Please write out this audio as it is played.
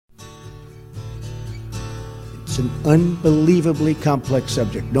It's an unbelievably complex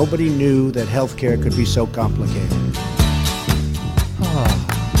subject. Nobody knew that healthcare could be so complicated.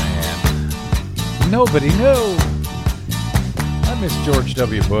 Oh, man. Nobody knew. I miss George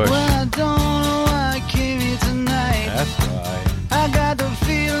W. Bush. Well, I don't know why I came here tonight. That's why. I got the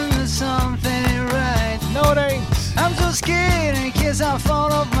feeling that something ain't right. No, it ain't. I'm so scared in case I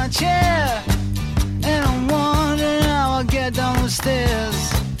fall off my chair. And I'm wondering how I'll get down the stairs.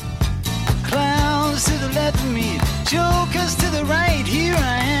 Clowns to the left of me, jokers to the right. Here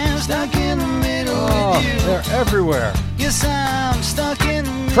I am, stuck in the middle with you. They're everywhere. Yes, I'm stuck in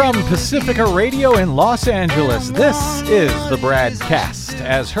the middle. From Pacifica Radio in Los Angeles, this is the BradCast,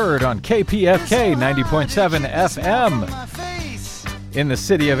 as heard on KPFK 90.7 FM in the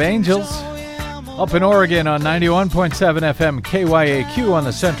City of Angels. Up in Oregon on 91.7 FM KYAQ on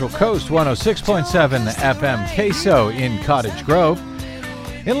the Central Coast, 106.7 FM Queso in Cottage Grove.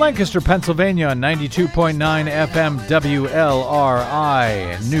 In Lancaster, Pennsylvania on 92.9 FM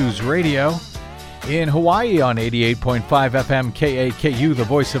WLRI News Radio. In Hawaii on 88.5 FM KAKU, the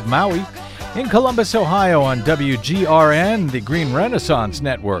voice of Maui. In Columbus, Ohio on WGRN, the Green Renaissance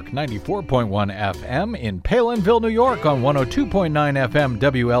Network, 94.1 FM. In Palinville, New York on 102.9 FM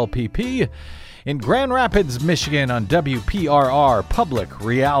WLPP. In Grand Rapids, Michigan on WPRR Public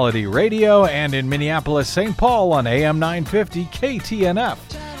Reality Radio, and in Minneapolis, St. Paul on AM 950 KTNF,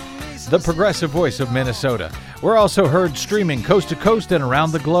 the progressive voice of Minnesota. We're also heard streaming coast to coast and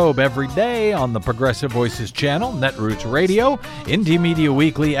around the globe every day on the Progressive Voices channel, Netroots Radio, Indie Media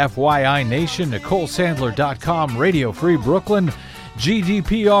Weekly, FYI Nation, NicoleSandler.com, Radio Free Brooklyn,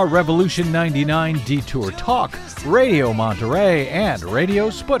 GDPR Revolution 99, Detour Talk, Radio Monterey, and Radio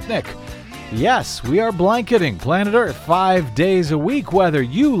Sputnik. Yes, we are blanketing planet Earth 5 days a week, whether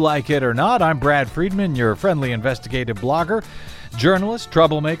you like it or not. I'm Brad Friedman, your friendly investigative blogger, journalist,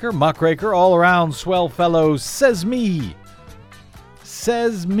 troublemaker, muckraker, all-around swell fellow, says me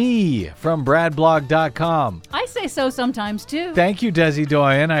from bradblog.com. I say so sometimes, too. Thank you, Desi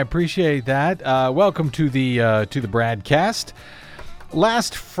Doyen. I appreciate that. Welcome to the BradCast.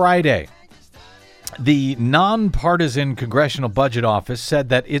 Last Friday, the nonpartisan Congressional Budget Office said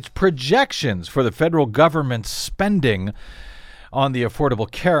that its projections for the federal government's spending on the Affordable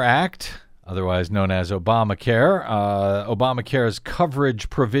Care Act, otherwise known as Obamacare, Obamacare's coverage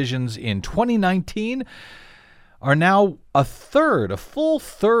provisions in 2019 are now a full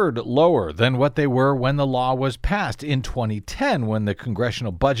third lower than what they were when the law was passed in 2010, when the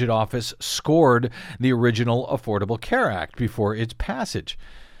Congressional Budget Office scored the original Affordable Care Act before its passage.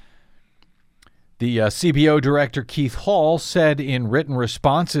 The CBO Director Keith Hall said in written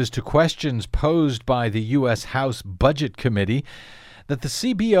responses to questions posed by the U.S. House Budget Committee that the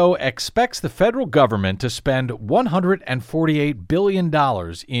CBO expects the federal government to spend $148 billion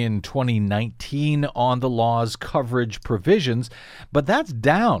in 2019 on the law's coverage provisions, but that's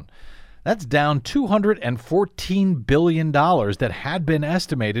down. That's down $214 billion that had been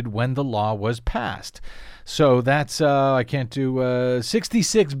estimated when the law was passed. So that's,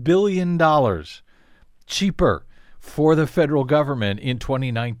 $66 billion cheaper for the federal government in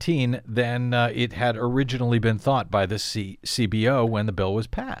 2019 than it had originally been thought by the CBO when the bill was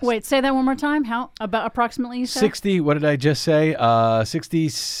passed. Wait, say that one more time. How about approximately you said? 60, what did I just say?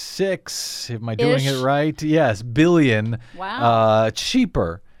 66, am I doing it right? Yes, billion. Wow.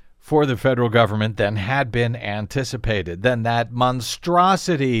 Cheaper for the federal government than had been anticipated, than that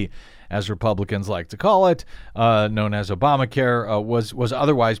monstrosity, as Republicans like to call it, known as Obamacare, was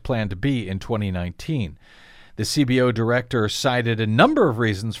otherwise planned to be in 2019. The CBO director cited a number of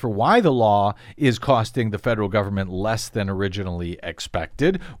reasons for why the law is costing the federal government less than originally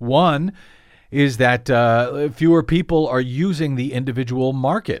expected. One is that fewer people are using the individual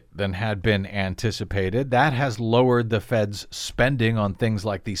market than had been anticipated. That has lowered the Fed's spending on things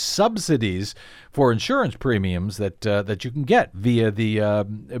like the subsidies for insurance premiums that you can get via the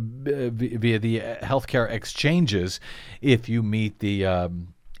healthcare exchanges if you meet the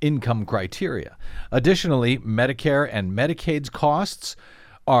income criteria. Additionally, Medicare and Medicaid's costs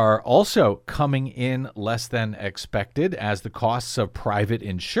are also coming in less than expected as the costs of private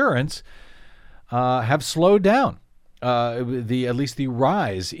insurance have slowed down. At least the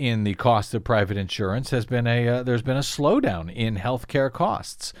rise in the cost of private insurance has been there's been a slowdown in healthcare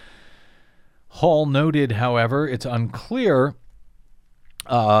costs. Hall noted, however, it's unclear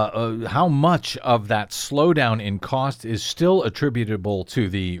how much of that slowdown in cost is still attributable to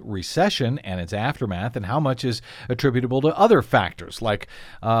the recession and its aftermath, and how much is attributable to other factors like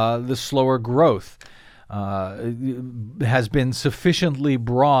the slower growth has been sufficiently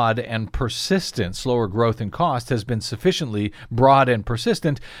broad and persistent. Slower growth in cost has been sufficiently broad and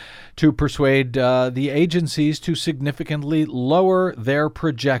persistent to persuade the agencies to significantly lower their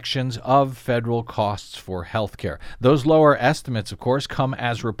projections of federal costs for health care. Those lower estimates, of course, come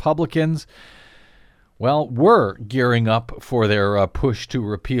as Republicans were gearing up for their push to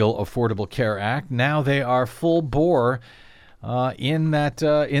repeal Affordable Care Act. Now they are full bore in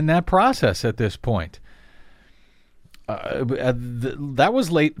that process at this point. That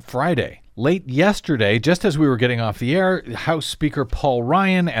was late Friday. Late yesterday, just as we were getting off the air, House Speaker Paul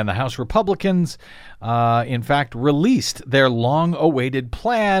Ryan and the House Republicans, in fact, released their long-awaited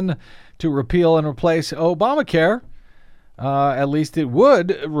plan to repeal and replace Obamacare. At least it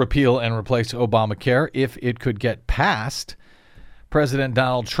would repeal and replace Obamacare if it could get passed. President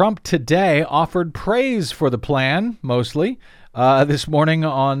Donald Trump today offered praise for the plan, mostly. This morning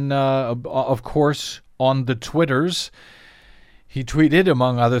on, of course, on the Twitters. He tweeted,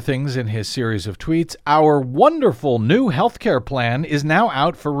 among other things in his series of tweets, "Our wonderful new healthcare plan is now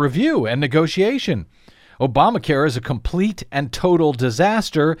out for review and negotiation. Obamacare is a complete and total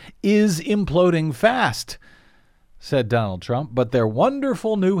disaster, is imploding fast," said Donald Trump, but their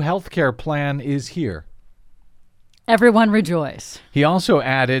wonderful new healthcare plan is here. Everyone rejoice. He also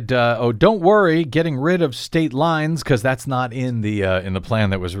added, don't worry, getting rid of state lines, because that's not in the plan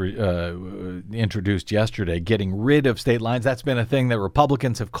that was introduced yesterday. Getting rid of state lines, that's been a thing that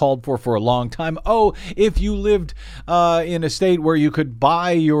Republicans have called for a long time. Oh, if you lived in a state where you could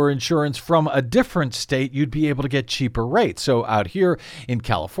buy your insurance from a different state, you'd be able to get cheaper rates. So out here in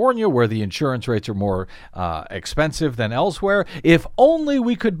California, where the insurance rates are more expensive than elsewhere, if only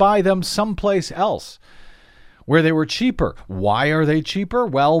we could buy them someplace else where they were cheaper. Why are they cheaper?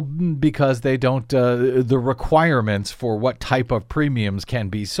 Well, because they don't, the requirements for what type of premiums can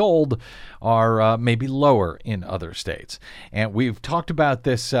be sold are maybe lower in other states. And we've talked about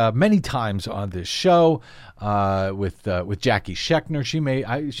this many times on this show with Jackie Schechner.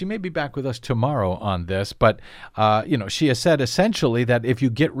 She may be back with us tomorrow on this, but she has said essentially that if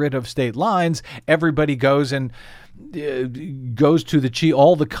you get rid of state lines, everybody goes to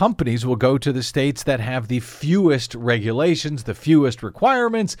all the companies will go to the states that have the fewest regulations, the fewest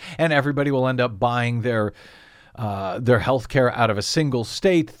requirements, and everybody will end up buying their health care out of a single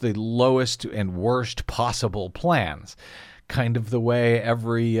state, the lowest and worst possible plans. Kind of the way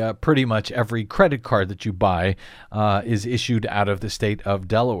pretty much every credit card that you buy is issued out of the state of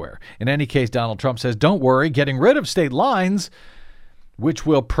Delaware. In any case, Donald Trump says, don't worry, getting rid of state lines, which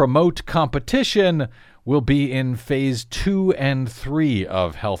will promote competition, will be in phase 2 and 3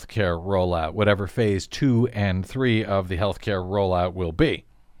 of healthcare rollout, whatever phase 2 and 3 of the healthcare rollout will be.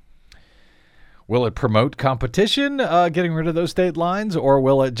 Will it promote competition, getting rid of those state lines, or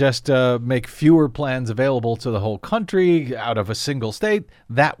will it just make fewer plans available to the whole country out of a single state?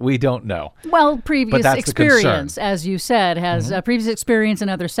 That we don't know. Well, previous experience, as you said, has previous experience in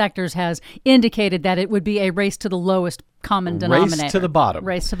other sectors has indicated that it would be a race to the lowest common denominator. Race to the bottom.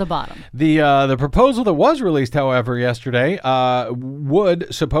 Race to the bottom. The proposal that was released, however, yesterday would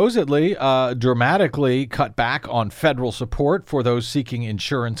supposedly dramatically cut back on federal support for those seeking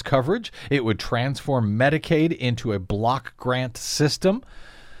insurance coverage. It would transform Medicaid into a block grant system.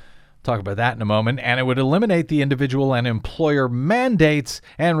 Talk about that in a moment. And it would eliminate the individual and employer mandates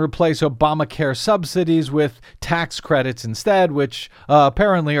and replace Obamacare subsidies with tax credits instead, which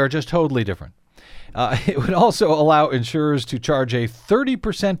apparently are just totally different. It would also allow insurers to charge a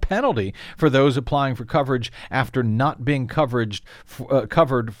 30% penalty for those applying for coverage after not being covered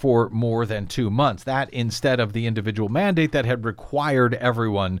for more than 2 months. That instead of the individual mandate that had required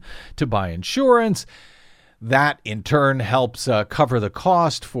everyone to buy insurance. That, in turn, helps cover the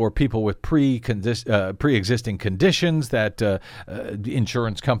cost for people with pre-existing conditions that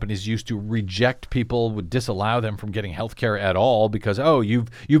insurance companies used to reject. People would disallow them from getting health care at all because,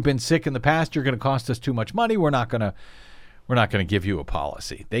 you've been sick in the past, you're going to cost us too much money, we're not going to give you a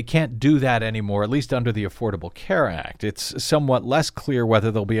policy. They can't do that anymore, at least under the Affordable Care Act. It's somewhat less clear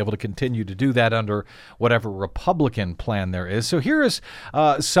whether they'll be able to continue to do that under whatever Republican plan there is. So here is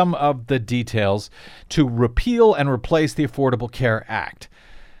some of the details to repeal and replace the Affordable Care Act.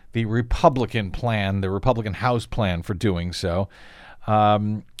 The Republican plan, the Republican House plan for doing so.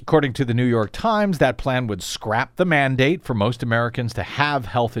 According to the New York Times, that plan would scrap the mandate for most Americans to have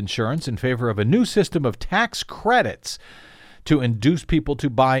health insurance in favor of a new system of tax credits to induce people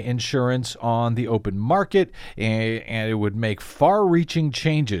to buy insurance on the open market, and it would make far-reaching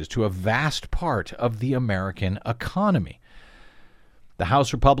changes to a vast part of the American economy. The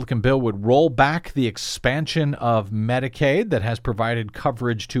House Republican bill would roll back the expansion of Medicaid that has provided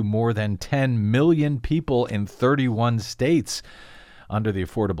coverage to more than 10 million people in 31 states under the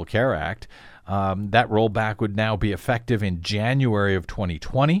Affordable Care Act. That rollback would now be effective in January of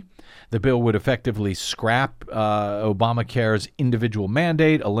 2020. The bill would effectively scrap Obamacare's individual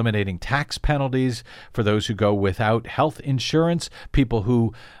mandate, eliminating tax penalties for those who go without health insurance. People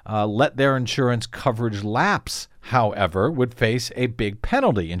who let their insurance coverage lapse, however, would face a big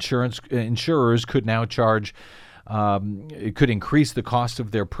penalty. Insurers could now charge it could increase the cost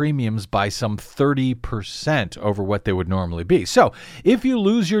of their premiums by some 30% over what they would normally be. So if you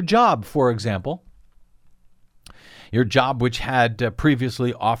lose your job, for example, your job which had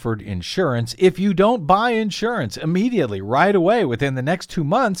previously offered insurance, if you don't buy insurance immediately, right away, within the next 2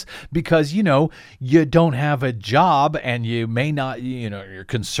 months, because, you don't have a job and you may not, you're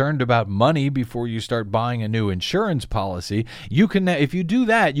concerned about money before you start buying a new insurance policy, if you do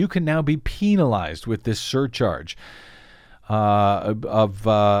that, you can now be penalized with this surcharge. Charged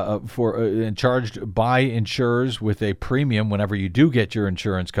by insurers with a premium whenever you do get your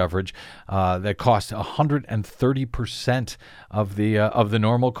insurance coverage that costs 130% of the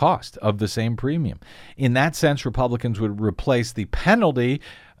normal cost of the same premium. In that sense, Republicans would replace the penalty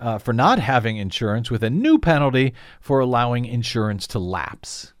for not having insurance with a new penalty for allowing insurance to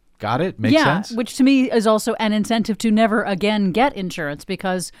lapse. Got it? Makes sense? Yeah, which to me is also an incentive to never again get insurance,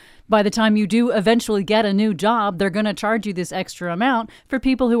 because by the time you do eventually get a new job, they're going to charge you this extra amount. For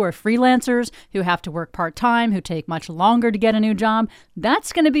people who are freelancers, who have to work part-time, who take much longer to get a new job,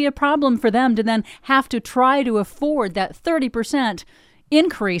 that's going to be a problem for them to then have to try to afford that 30%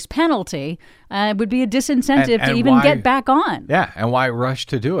 increase penalty. Would be a disincentive to even get back on. Yeah, and why rush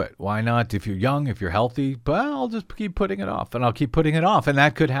to do it? Why not, if you're young, if you're healthy, well, I'll just keep putting it off, and I'll keep putting it off. And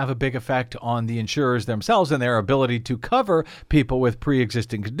that could have a big effect on the insurers themselves and their ability to cover people with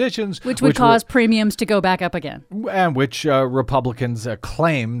pre-existing conditions. Which would cause premiums to go back up again. And which Republicans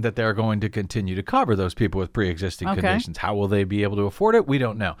claim that they're going to continue to cover those people with pre-existing conditions. How will they be able to afford it? We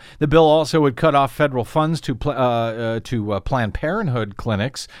don't know. The bill also would cut off federal funds to Planned Parenthood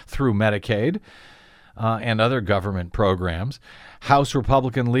clinics through Medicaid. And other government programs. House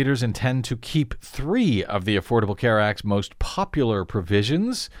Republican leaders intend to keep 3 of the Affordable Care Act's most popular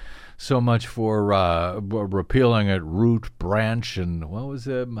provisions. So much for repealing it, root, branch, and what was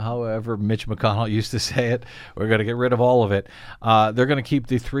it? However Mitch McConnell used to say it. We're going to get rid of all of it. They're going to keep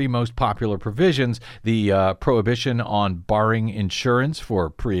the 3 most popular provisions: the prohibition on barring insurance for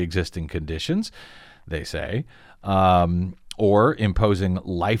pre-existing conditions, they say, or imposing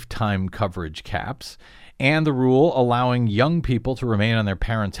lifetime coverage caps, and the rule allowing young people to remain on their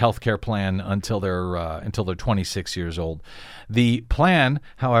parents' health care plan until they're 26 years old. The plan,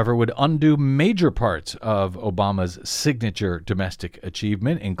 however, would undo major parts of Obama's signature domestic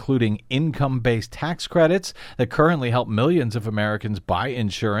achievement, including income-based tax credits that currently help millions of Americans buy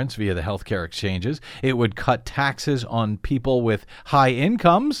insurance via the health care exchanges. It would cut taxes on people with high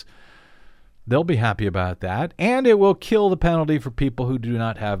incomes. They'll be happy about that, and it will kill the penalty for people who do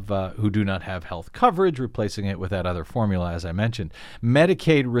not have health coverage, replacing it with that other formula, as I mentioned.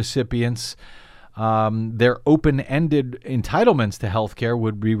 Medicaid recipients, their open-ended entitlements to health care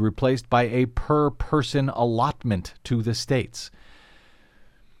would be replaced by a per-person allotment to the states.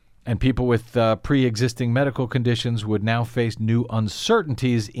 And people with pre-existing medical conditions would now face new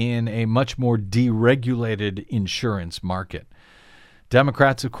uncertainties in a much more deregulated insurance market.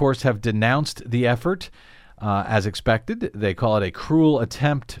 Democrats, of course, have denounced the effort, as expected. They call it a cruel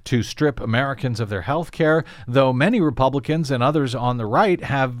attempt to strip Americans of their health care, though many Republicans and others on the right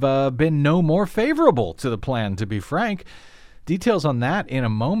have been no more favorable to the plan, to be frank. Details on that in a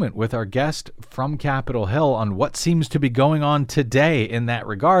moment with our guest from Capitol Hill on what seems to be going on today in that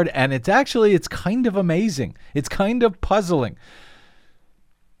regard. And it's kind of amazing. It's kind of puzzling.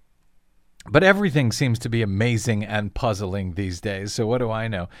 But everything seems to be amazing and puzzling these days, so what do I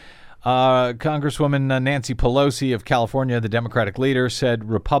know? Congresswoman Nancy Pelosi of California, the Democratic leader, said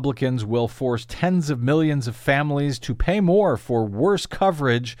Republicans will force tens of millions of families to pay more for worse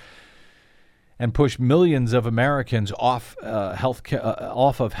coverage and push millions of Americans off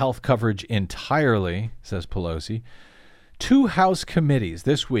of health coverage entirely, says Pelosi. 2 House committees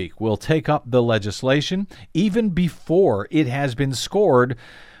this week will take up the legislation even before it has been scored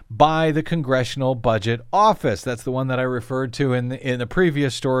by the Congressional Budget Office. That's the one that I referred to in the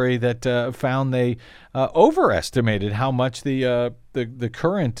previous story that found they overestimated how much the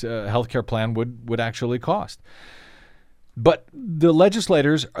current healthcare plan would actually cost. But the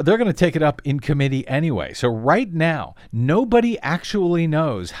legislators, they're going to take it up in committee anyway. So right now, nobody actually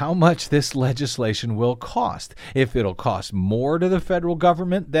knows how much this legislation will cost. If it'll cost more to the federal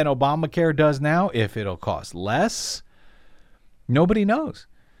government than Obamacare does now, if it'll cost less, nobody knows.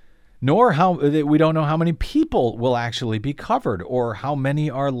 Nor we don't know how many people will actually be covered or how many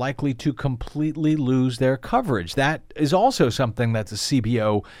are likely to completely lose their coverage. That is also something that the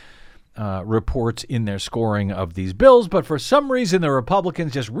CBO reports in their scoring of these bills, but for some reason the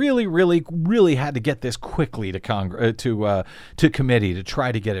Republicans just really had to get this quickly to committee to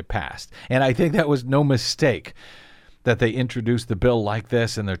try to get it passed. And I think that was no mistake that they introduced the bill like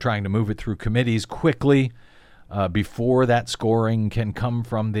this, and they're trying to move it through committees quickly before that scoring can come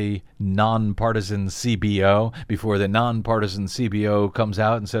from the nonpartisan CBO, before the nonpartisan CBO comes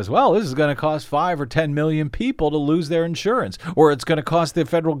out and says, well, this is going to cost 5 or 10 million people to lose their insurance, or it's going to cost the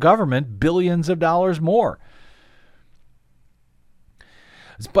federal government billions of dollars more.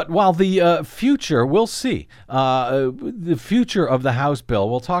 But while the future, we'll see, the future of the House bill,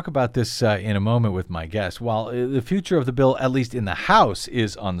 we'll talk about this in a moment with my guest. While the future of the bill, at least in the House,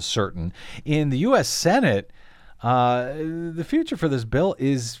 is uncertain, in the U.S. Senate, the future for this bill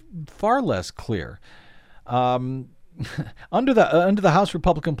is far less clear. Under the House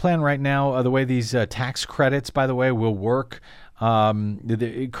Republican plan right now, the way these tax credits, by the way, will work,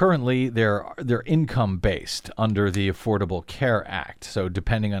 currently they're income based under the Affordable Care Act. So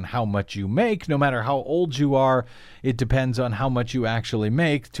depending on how much you make, no matter how old you are, it depends on how much you actually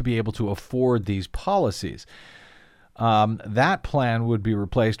make to be able to afford these policies. That plan would be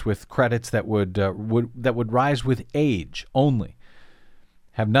replaced with credits that would rise with age only.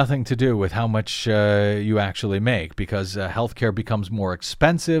 Have nothing to do with how much you actually make, because healthcare becomes more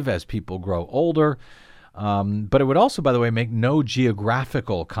expensive as people grow older. But it would also, by the way, make no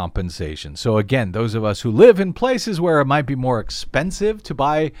geographical compensation. So again, those of us who live in places where it might be more expensive to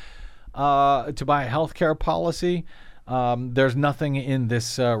buy healthcare policy, there's nothing in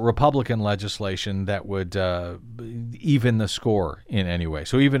this Republican legislation that would even the score in any way.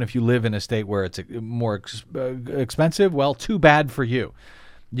 So even if you live in a state where it's more expensive, well, too bad for you.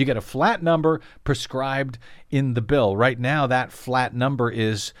 You get a flat number prescribed in the bill. Right now, that flat number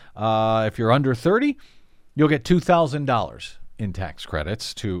is, if you're under 30, you'll get $2,000 in tax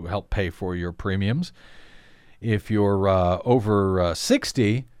credits to help pay for your premiums. If you're over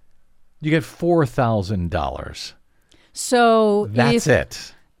 60, you get $4,000. So that's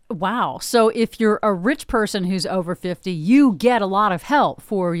it. Wow. So if you're a rich person who's over 50, you get a lot of help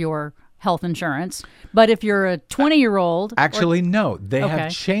for your health insurance. But if you're a 20-year-old... Actually, no. They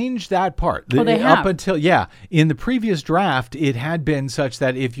have changed that part. Oh, they have? Up until, in the previous draft, it had been such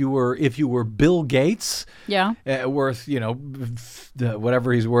that if you were Bill Gates, worth,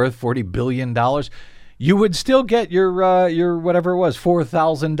 whatever he's worth, $40 billion, you would still get your whatever it was,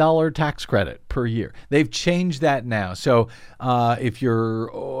 $4,000 tax credit per year. They've changed that now. So if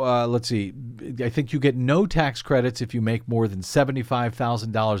you're, let's see, I think you get no tax credits if you make more than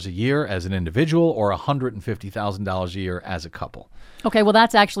 $75,000 a year as an individual, or $150,000 a year as a couple. Okay, well,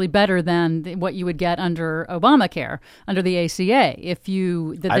 that's actually better than what you would get under Obamacare, under the ACA. If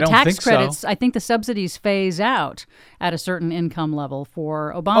the tax credits, so. I think the subsidies phase out at a certain income level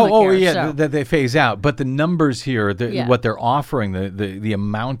for Obamacare. That they phase out. But the numbers here, what they're offering, the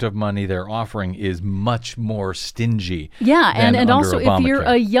amount of money they're offering is much more stingy. Yeah, and also Obamacare. If you're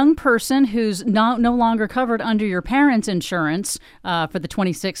a young person who's no longer covered under your parents' insurance for the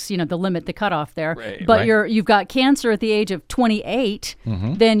 26, the limit, the cutoff there, you've got cancer at the age of 28,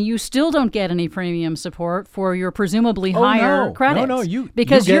 then you still don't get any premium support for your presumably higher credits. No,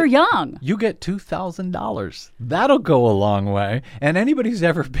 you're young. You get $2,000. That'll go a long way. And anybody who's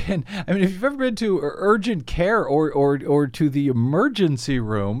ever been, if you've ever been to urgent care or to the emergency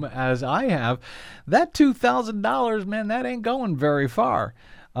room, as I have, that $2,000, man, that ain't going very far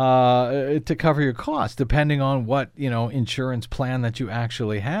to cover your costs, depending on what insurance plan that you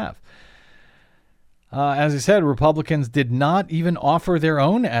actually have. As I said, Republicans did not even offer their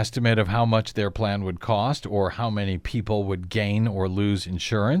own estimate of how much their plan would cost or how many people would gain or lose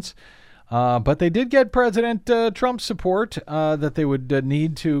insurance. But they did get President Trump's support that they would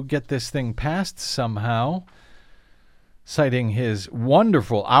need to get this thing passed somehow, citing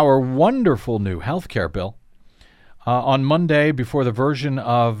our wonderful new health care bill. On Monday, before the version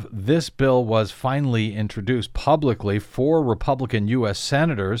of this bill was finally introduced publicly, 4 Republican U.S.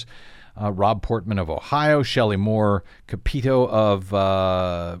 senators Rob Portman of Ohio, Shelley Moore Capito of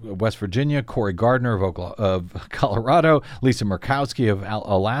West Virginia, Cory Gardner of Colorado, Lisa Murkowski of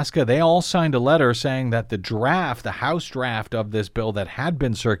Alaska. They all signed a letter saying that the House draft of this bill that had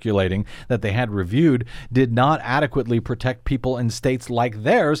been circulating, that they had reviewed, did not adequately protect people in states like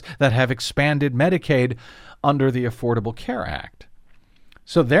theirs that have expanded Medicaid under the Affordable Care Act.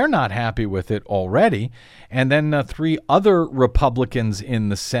 So they're not happy with it already. And then 3 other Republicans in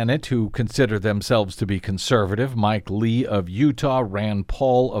the Senate who consider themselves to be conservative, Mike Lee of Utah, Rand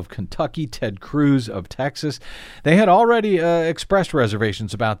Paul of Kentucky, Ted Cruz of Texas, they had already expressed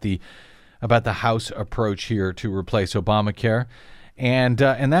reservations about the House approach here to replace Obamacare. And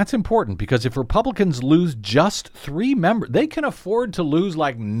that's important because if Republicans lose just 3 members, they can afford to lose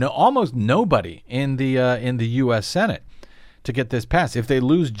almost nobody in the U.S. Senate to get this passed. If they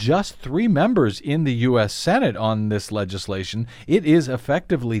lose just 3 members in the U.S. Senate on this legislation, it is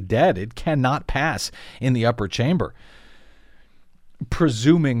effectively dead. It cannot pass in the upper chamber.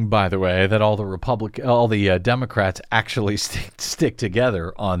 Presuming, by the way, that all the Democrats actually stick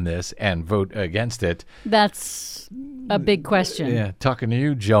together on this and vote against it. That's a big question. Yeah, talking to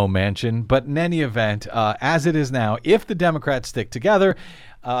you, Joe Manchin. But in any event, as it is now, if the Democrats stick together,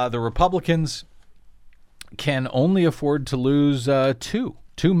 the Republicans can only afford to lose two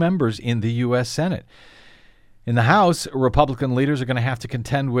members in the U.S. Senate. In the House, Republican leaders are going to have to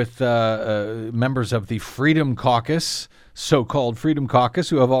contend with members of the Freedom Caucus, so-called Freedom Caucus,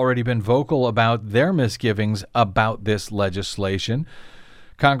 who have already been vocal about their misgivings about this legislation.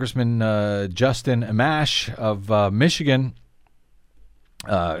 Congressman Justin Amash of Michigan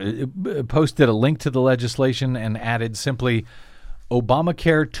posted a link to the legislation and added simply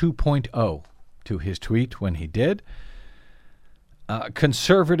Obamacare 2.0 to his tweet when he did.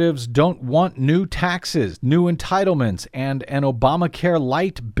 Conservatives don't want new taxes, new entitlements, and an Obamacare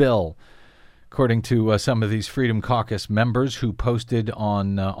light bill, according to some of these Freedom Caucus members who posted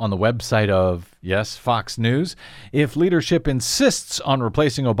on the website of, yes, Fox News. If leadership insists on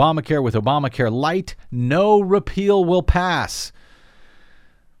replacing Obamacare with Obamacare light, no repeal will pass.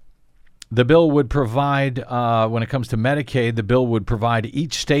 The bill would provide, when it comes to Medicaid, the bill would provide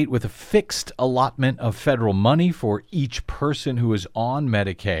each state with a fixed allotment of federal money for each person who is on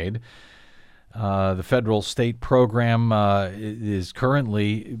Medicaid. The federal state program is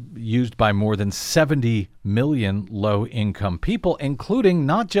currently used by more than 70 million low-income people, including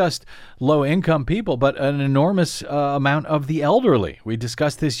not just low-income people, but an enormous amount of the elderly. We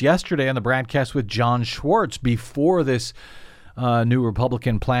discussed this yesterday on the BradCast with John Schwartz before this new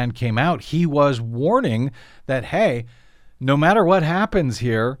Republican plan came out. He was warning that, hey, no matter what happens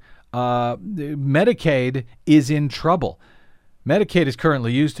here, Medicaid is in trouble. Medicaid is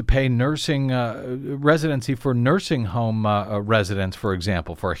currently used to pay nursing residency for nursing home residents, for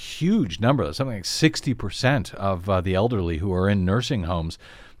example, for a huge number, something like 60% of the elderly who are in nursing homes.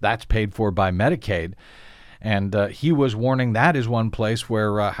 That's paid for by Medicaid. And he was warning that is one place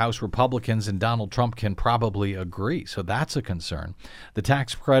where House Republicans and Donald Trump can probably agree. So that's a concern. The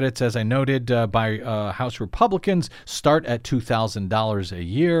tax credits, as I noted, by House Republicans start at $2,000 a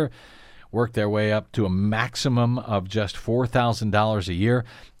year, work their way up to a maximum of just $4,000 a year.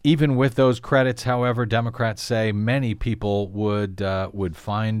 Even with those credits, however, Democrats say many people would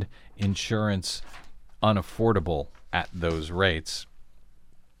find insurance unaffordable at those rates.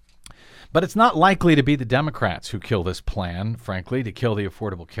 But it's not likely to be the Democrats who kill this plan, frankly, to kill the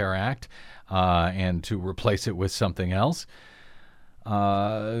Affordable Care Act and to replace it with something else.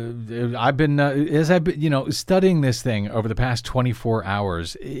 I've been studying this thing over the past 24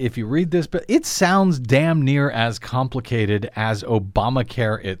 hours. If you read this, but it sounds damn near as complicated as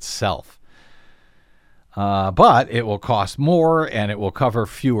Obamacare itself. But it will cost more and it will cover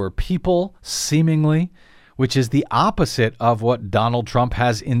fewer people, seemingly, which is the opposite of what Donald Trump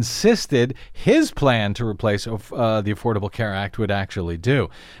has insisted his plan to replace the Affordable Care Act would actually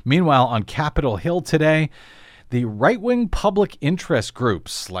do. Meanwhile, on Capitol Hill today, the right-wing public interest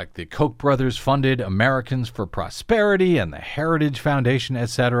groups like the Koch brothers-funded Americans for Prosperity and the Heritage Foundation,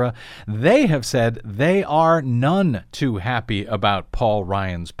 etc., they have said they are none too happy about Paul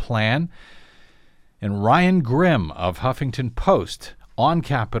Ryan's plan. And Ryan Grimm of Huffington Post on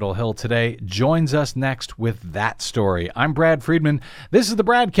Capitol Hill today joins us next with that story. I'm Brad Friedman. This is the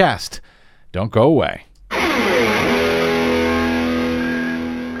BradCast. Don't go away.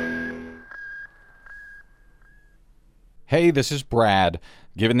 Hey, this is Brad.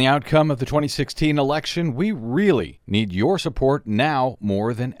 Given the outcome of the 2016 election, we really need your support now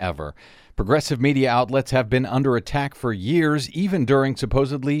more than ever. Progressive media outlets have been under attack for years, even during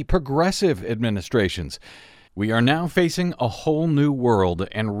supposedly progressive administrations. We are now facing a whole new world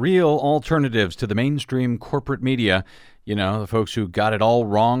and real alternatives to the mainstream corporate media. You know, the folks who got it all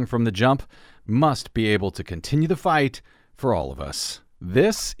wrong from the jump must be able to continue the fight for all of us.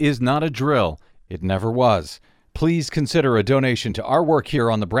 This is not a drill. It never was. Please consider a donation to our work here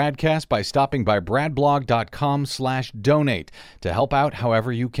on the BradCast by stopping by bradblog.com/donate to help out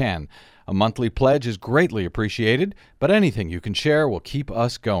however you can. A monthly pledge is greatly appreciated, but anything you can share will keep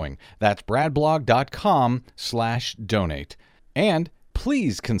us going. That's bradblog.com/donate. And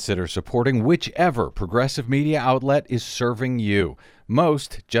please consider supporting whichever progressive media outlet is serving you.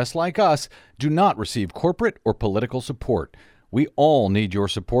 Most, just like us, do not receive corporate or political support. We all need your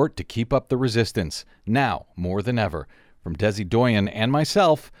support to keep up the resistance, now more than ever. From Desi Doyen and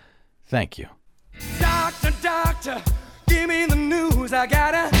myself, thank you. Doctor, doctor, give me the news. I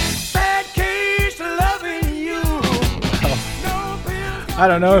got a bad case of loving you. I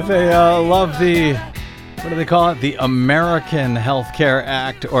don't know if they love the, what do they call it, the American Health Care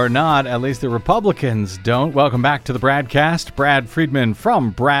Act or not. At least the Republicans don't. Welcome back to the BradCast. Brad Friedman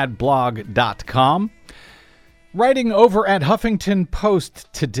from bradblog.com. Writing over at Huffington Post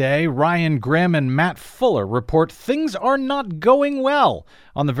today, Ryan Grimm and Matt Fuller report things are not going well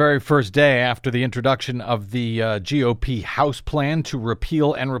on the very first day after the introduction of the GOP House plan to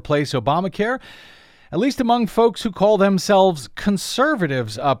repeal and replace Obamacare, at least among folks who call themselves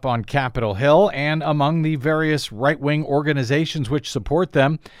conservatives up on Capitol Hill and among the various right-wing organizations which support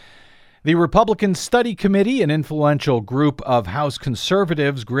them. The Republican Study Committee, an influential group of House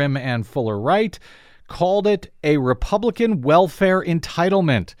conservatives, Grimm and Fuller write, called it a Republican welfare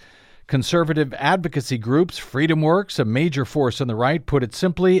entitlement. Conservative advocacy groups, FreedomWorks, a major force on the right, put it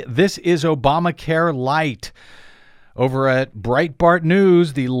simply, this is Obamacare light. Over at Breitbart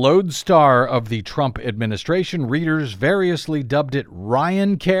News, the lodestar of the Trump administration, readers variously dubbed it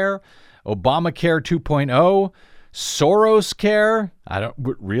RyanCare, Obamacare 2.0, Soros Care.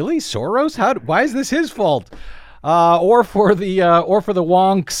 Really? Soros? Why is this his fault? Or for the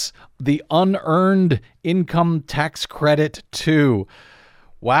wonks, the unearned income tax credit too.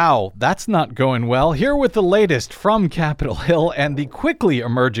 Wow, that's not going well. Here with the latest from Capitol Hill and the quickly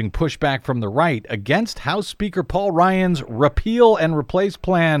emerging pushback from the right against House Speaker Paul Ryan's repeal and replace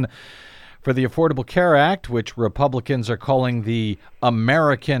plan for the Affordable Care Act, which Republicans are calling the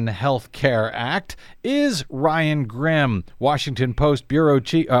American Health Care Act, is Ryan Grimm, Washington Bureau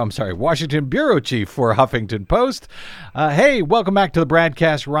Chief for Huffington Post. Hey, welcome back to the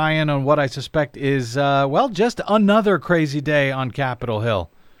BradCast, Ryan, on what I suspect is, just another crazy day on Capitol Hill.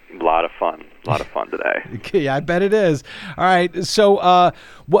 A lot of fun today. Yeah, I bet it is. All right, so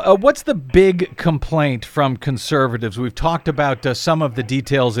what's the big complaint from conservatives? We've talked about some of the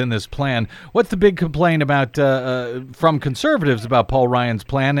details in this plan. What's the big complaint about from conservatives about Paul Ryan's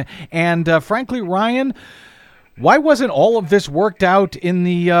plan? And frankly, Ryan, why wasn't all of this worked out in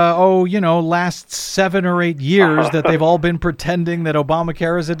the, last 7 or 8 years that they've all been pretending that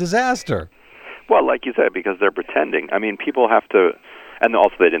Obamacare is a disaster? Well, like you said, because they're pretending. I mean, people have to... And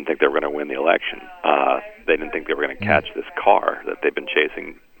also, they didn't think they were going to win the election. They didn't think they were going to catch this car that they've been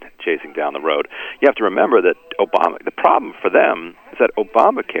chasing down the road. You have to remember that the problem for them is that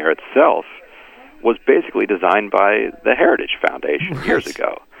Obamacare itself was basically designed by the Heritage Foundation years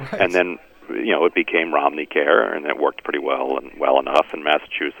ago. Right. And then, it became Romney Care, and it worked pretty well enough in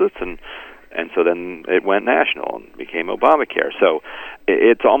Massachusetts, and so then it went national and became Obamacare. So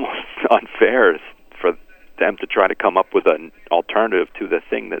it's almost unfair for them to try to come up with an alternative to the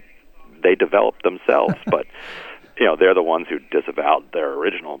thing that they developed themselves. But, they're the ones who disavowed their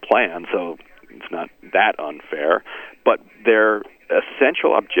original plan, so it's not that unfair. But their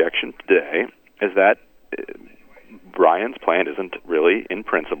essential objection today is that Ryan's plan isn't really, in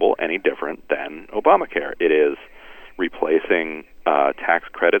principle, any different than Obamacare. It is replacing tax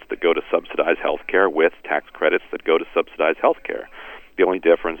credits that go to subsidize health care with tax credits that go to subsidize health care. The only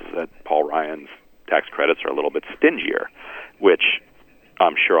difference is that Paul Ryan's tax credits are a little bit stingier, which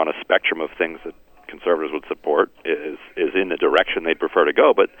I'm sure on a spectrum of things that conservatives would support is in the direction they'd prefer to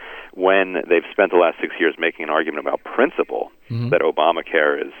go. But when they've spent the last 6 years making an argument about principle, that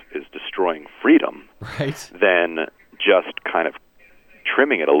Obamacare is destroying freedom, right, then just kind of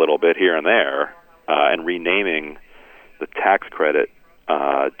trimming it a little bit here and there and renaming the tax credit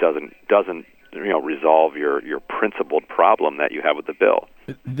doesn't resolve your principled problem that you have with the bill.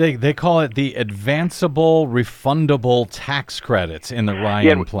 They call it the advanceable refundable tax credits in the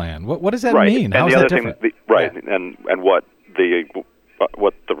Ryan plan. What does that mean? How is that different? And what the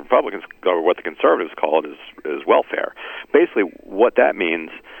Republicans or what the conservatives call it is welfare. Basically, what that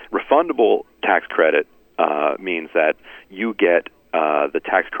means, refundable tax credit means that you get the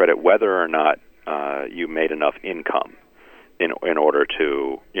tax credit whether or not you made enough income in order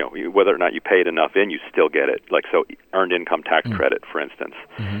to, whether or not you paid enough in, you still get it. Like, so earned income tax credit, for instance.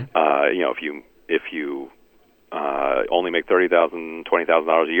 If you only make $30,000,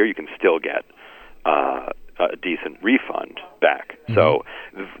 $20,000 a year, you can still get a decent refund back. So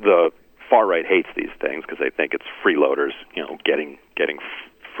the far right hates these things because they think it's freeloaders, getting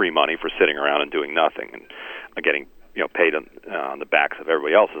free money for sitting around and doing nothing and getting paid on the backs of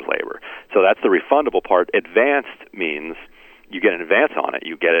everybody else's labor. So that's the refundable part. Advanced means you get an advance on it.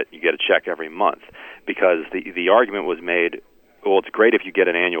 You get a check every month, because the argument was made, well, it's great if you get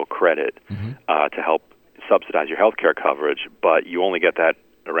an annual credit to help subsidize your health care coverage, but you only get that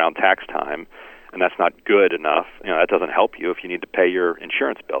around tax time, and that's not good enough. That doesn't help you if you need to pay your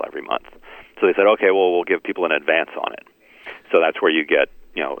insurance bill every month. So they said, okay, well, we'll give people an advance on it. So that's where you get,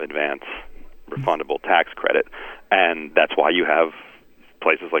 advance refundable tax credit, and that's why you have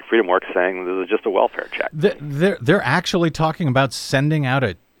places like FreedomWorks saying this is just a welfare check. They're actually talking about sending out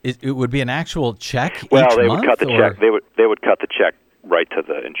it would be an actual check. Well, each they month, would cut the or? check. They would cut the check right to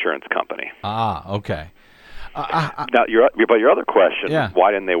the insurance company. Ah, okay. Now, your other question,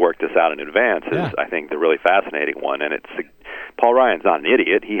 why didn't they work this out in advance, is I think the really fascinating one, and it's Paul Ryan's not an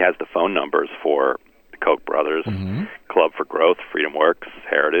idiot. He has the phone numbers for the Koch brothers, Club for Growth, FreedomWorks,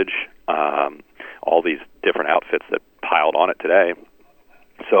 Heritage, all these different outfits that piled on it today.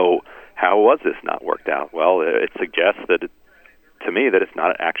 So how was this not worked out? Well, it suggests to me that it's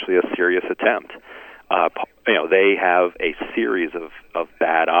not actually a serious attempt. They have a series of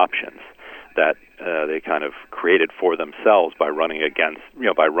bad options that they kind of created for themselves by running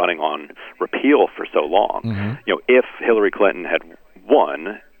on repeal for so long. If Hillary Clinton had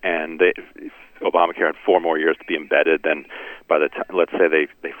won and if Obamacare had 4 more years to be embedded, then by the time, let's say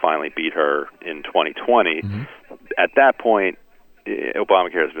they finally beat her in 2020, at that point,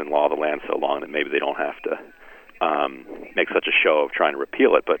 Obamacare has been law of the land so long that maybe they don't have to make such a show of trying to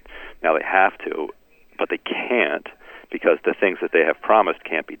repeal it, but now they have to, but they can't, because the things that they have promised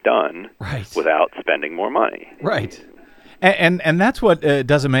can't be done without spending more money. Right. And that's what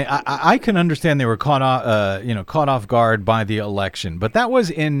doesn't make. I can understand they were caught off guard by the election, but that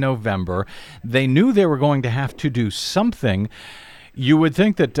was in November. They knew they were going to have to do something. You would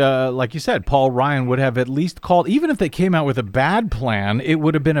think that, like you said, Paul Ryan would have at least called, even if they came out with a bad plan, it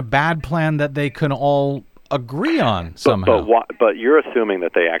would have been a bad plan that they can all agree on somehow. But you're assuming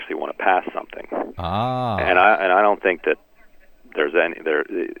that they actually want to pass something. And I don't think that there's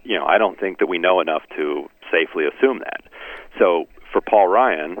I don't think that we know enough to safely assume that. So for Paul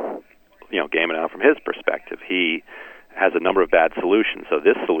Ryan, gaming out from his perspective, he has a number of bad solutions. So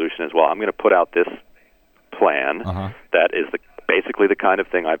this solution is, well, I'm going to put out this plan that is basically the kind of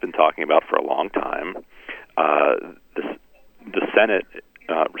thing I've been talking about for a long time. The Senate,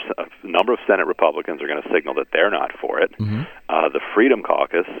 a number of Senate Republicans are going to signal that they're not for it. The Freedom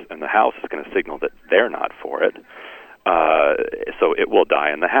Caucus in the House is going to signal that they're not for it. So it will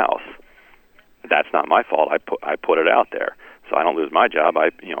die in the House. That's not my fault. I put it out there, so I don't lose my job.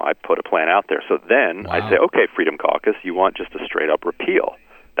 I put a plan out there. So then I say, okay, Freedom Caucus, you want just a straight up repeal?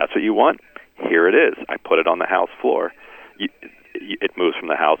 That's what you want? Here it is. I put it on the House floor. It moves from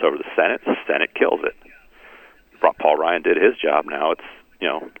the House over to the Senate. The Senate kills it. Paul Ryan did his job. Now it's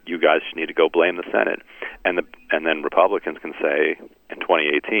you guys need to go blame the Senate, and then Republicans can say in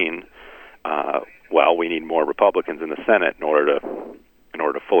 2018, well, we need more Republicans in the Senate in order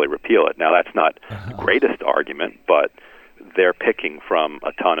to fully repeal it. Now that's not the greatest argument, but they're picking from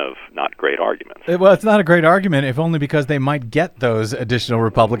a ton of not great arguments. Well, it's not a great argument, if only because they might get those additional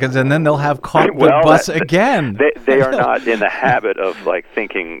Republicans, and then they'll have caught the bus again. They are not in the habit of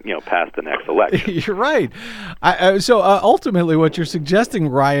thinking past the next election. You're right. So ultimately, what you're suggesting,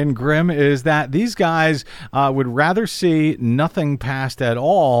 Ryan Grimm, is that these guys would rather see nothing passed at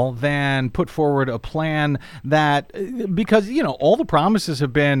all than put forward a plan that, because all the promises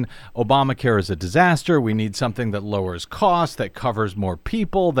have been Obamacare is a disaster. We need something that lowers costs, that covers more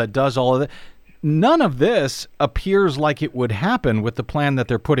people, that does all of that. None of this appears like it would happen with the plan that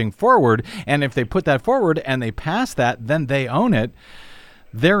they're putting forward. And if they put that forward and they pass that, then they own it.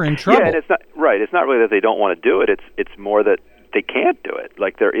 They're in trouble. Yeah, and it's not right. It's not really that they don't want to do it. It's more that they can't do it.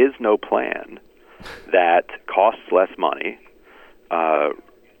 Like, there is no plan that costs less money,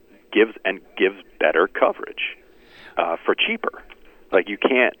 gives better coverage for cheaper. Like, you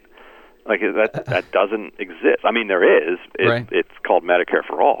can't. Like, that doesn't exist. I mean, there is. It's called Medicare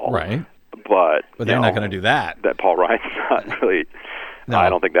for All. Right. But they're not going to do that. That Paul Ryan's not really. No. I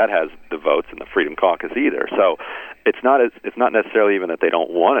don't think that has the votes in the Freedom Caucus either. So it's not necessarily even that they don't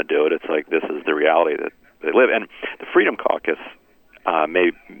want to do it. It's like, this is the reality that they live. And the Freedom Caucus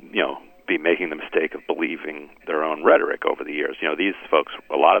may be making the mistake of believing their own rhetoric over the years. These folks,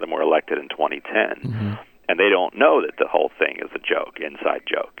 a lot of them were elected in 2010, and they don't know that the whole thing is a joke, inside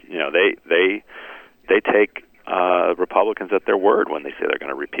joke. They take Republicans at their word when they say they're going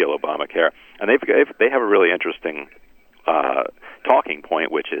to repeal Obamacare, and they have a really interesting talking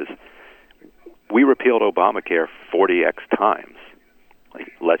point, which is, we repealed Obamacare 40x times.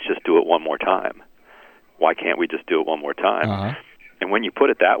 Let's just do it one more time. Why can't we just do it one more time? Uh-huh. And when you put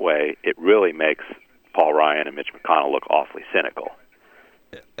it that way, it really makes Paul Ryan and Mitch McConnell look awfully cynical.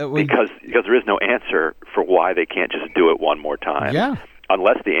 Because there is no answer for why they can't just do it one more time. Yeah.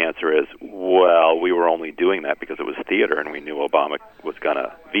 Unless the answer is, well, we were only doing that because it was theater and we knew Obama was going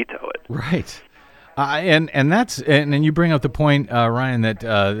to veto it. Right. And then you bring up the point, Ryan, that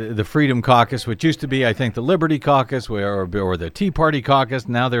the Freedom Caucus, which used to be, I think, the Liberty Caucus or the Tea Party Caucus,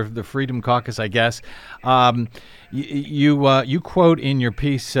 now they're the Freedom Caucus, I guess. You quote in your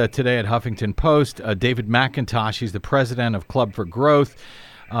piece today at Huffington Post David McIntosh. He's the president of Club for Growth.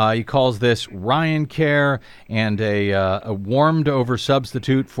 He calls this RyanCare and a warmed-over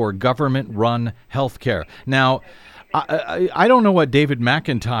substitute for government-run health care. Now, I don't know what David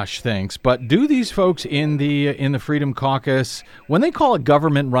McIntosh thinks, but do these folks in the Freedom Caucus, when they call it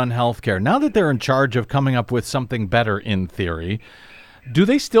government-run healthcare, now that they're in charge of coming up with something better in theory, do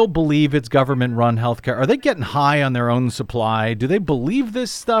they still believe it's government-run healthcare? Are they getting high on their own supply? Do they believe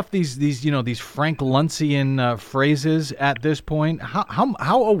this stuff? These Frank Luntzian phrases at this point?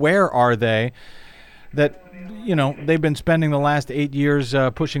 How aware are they that they've been spending the last 8 years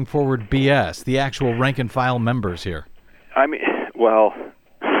pushing forward BS, the actual rank-and-file members here? I mean, well,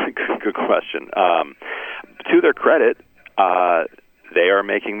 good question. To their credit, they are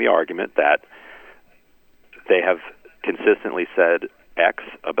making the argument that they have consistently said X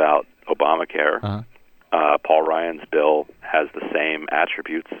about Obamacare. Uh-huh. Paul Ryan's bill has the same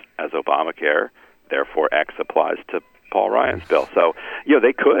attributes as Obamacare, therefore X applies to Paul Ryan's bill. So,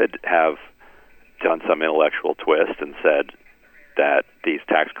 they could have done some intellectual twist and said that these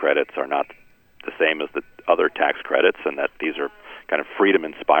tax credits are not the same as the other tax credits, and that these are kind of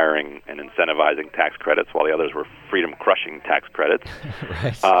freedom-inspiring and incentivizing tax credits, while the others were freedom-crushing tax credits.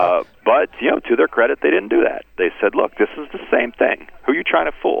 Right. But to their credit, they didn't do that. They said, "Look, this is the same thing. Who are you trying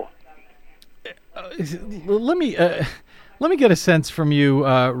to fool?" Let me get a sense from you,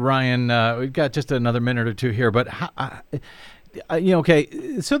 Ryan. We've got just another minute or two here, but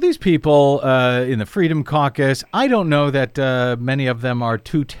okay, so these people in the Freedom Caucus, I don't know that many of them are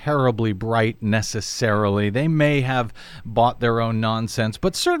too terribly bright necessarily. They may have bought their own nonsense,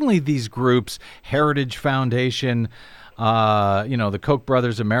 but certainly these groups, Heritage Foundation, the Koch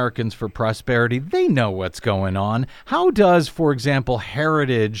brothers, Americans for Prosperity, they know what's going on. How does, for example,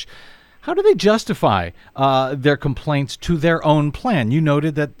 Heritage... How do they justify their complaints to their own plan? You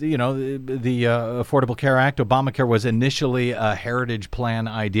noted that the Affordable Care Act, Obamacare, was initially a Heritage Plan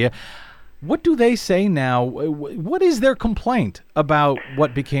idea. What do they say now? What is their complaint about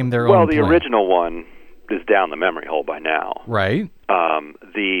what became their own plan? Well, the original one is down the memory hole by now. Right.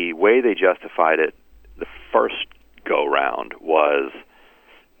 The way they justified it the first go-round was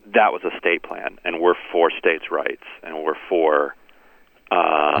that was a state plan, and we're for states' rights, and we're for...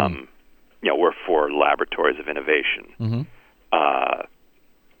 we're for laboratories of innovation. Mm-hmm.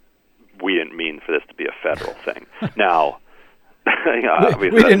 We didn't mean for this to be a federal thing. Now,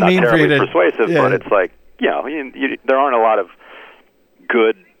 we didn't not mean for you terribly to... persuasive, yeah. But it's like, there aren't a lot of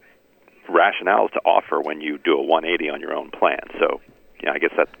good rationales to offer when you do a 180 on your own plan. So, I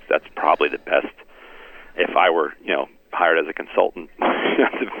guess that's probably the best. If I were, hired as a consultant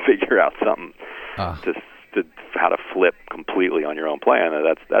to figure out something to how to flip completely on your own plan,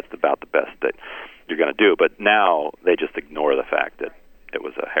 that's about the best that you're going to do. But now they just ignore the fact that it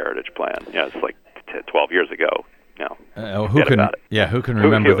was a heritage plan. It's like 12 years ago. Who can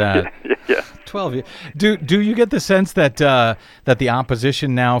remember that? Yeah. 12 years. Do you get the sense that that the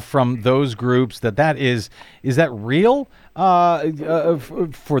opposition now from those groups that is that real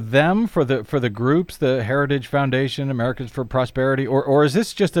for them, for the groups, the Heritage Foundation, Americans for Prosperity, or is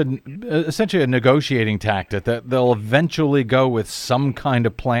this just essentially a negotiating tactic that they'll eventually go with some kind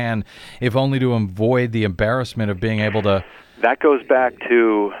of plan, if only to avoid the embarrassment of being able to? That goes back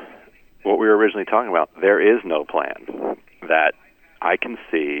to what we were originally talking about. There is no plan that I can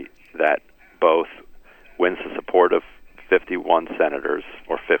see that both wins the support of 51 senators,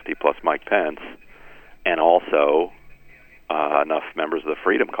 or 50 plus Mike Pence, and also enough members of the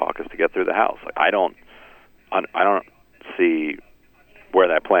Freedom Caucus to get through the House. I don't see where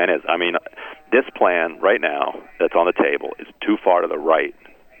that plan is. I mean, this plan right now that's on the table is too far to the right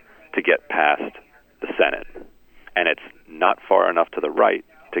to get past the Senate, and it's not far enough to the right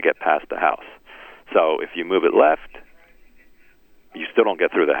to get past the House. So if you move it left, you still don't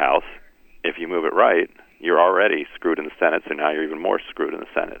get through the House. If you move it right, you're already screwed in the Senate, so now you're even more screwed in the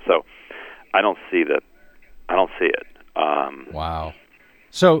Senate. So I don't see it. Wow.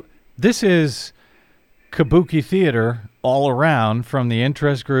 So this is kabuki theater all around, from the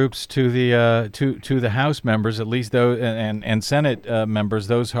interest groups to the to the House members, at least those, and Senate members,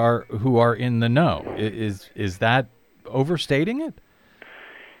 those who are in the know. Is that overstating it?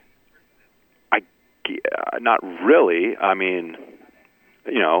 Not really. I mean,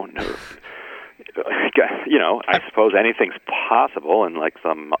 I suppose anything's possible, and like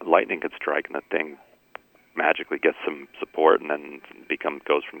some lightning could strike, and that thing magically gets some support, and then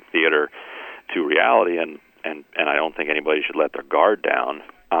goes from theater to reality. And I don't think anybody should let their guard down.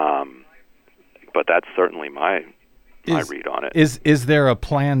 But that's certainly my read on it. Is there a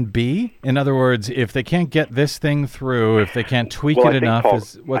plan B? In other words, if they can't get this thing through, if they can't tweak it enough, I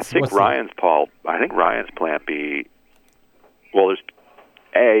think Ryan's plan B. Well, there's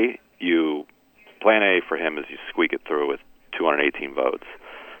plan A for him is you squeak it through with 218 votes,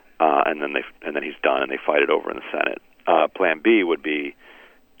 and then he's done, and they fight it over in the Senate. Plan B would be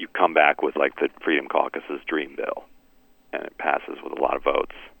you come back with like the Freedom Caucus's dream bill, and it passes with a lot of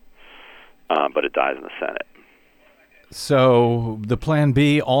votes, but it dies in the Senate. So the plan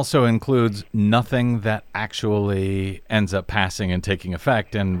B also includes nothing that actually ends up passing and taking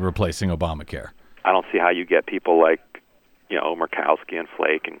effect and replacing Obamacare. I don't see how you get people like, Murkowski and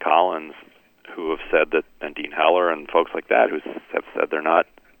Flake and Collins, who have said that, and Dean Heller and folks like that, who have said they're not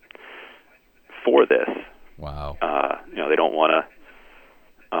for this. Wow. They don't want to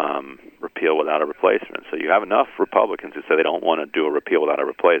repeal without a replacement. So you have enough Republicans who say they don't want to do a repeal without a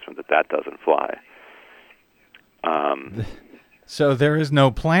replacement, that doesn't fly. So there is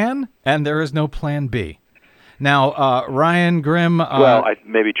no plan, and there is no plan B. Now, Ryan Grimm...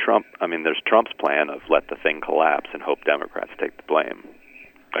 maybe Trump... there's Trump's plan of let the thing collapse and hope Democrats take the blame.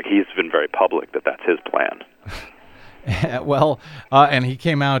 Like, he's been very public that that's his plan. And he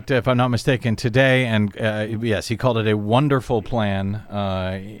came out, if I'm not mistaken, today, and yes, he called it a wonderful plan.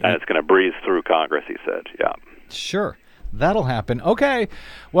 And it's going to breeze through Congress, he said, yeah. Sure. That'll happen. Okay.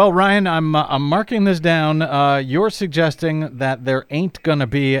 Well, Ryan, I'm marking this down. You're suggesting that there ain't going to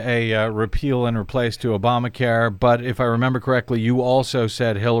be a repeal and replace to Obamacare, but if I remember correctly, you also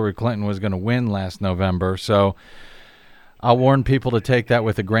said Hillary Clinton was going to win last November, so I'll warn people to take that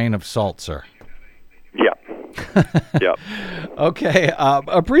with a grain of salt, sir. Yeah. Yep. Okay.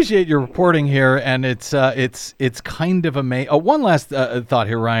 Appreciate your reporting here, and it's kind of amazing. One last thought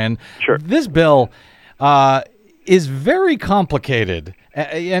here, Ryan. Sure. This bill is very complicated.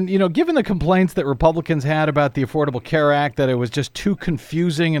 And, given the complaints that Republicans had about the Affordable Care Act, that it was just too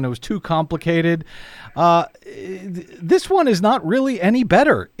confusing and it was too complicated, this one is not really any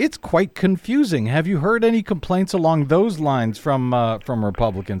better. It's quite confusing. Have you heard any complaints along those lines from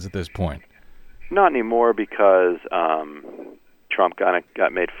Republicans at this point? Not anymore, because Trump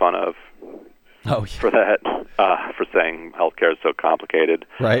got made fun of for that, for saying healthcare is so complicated.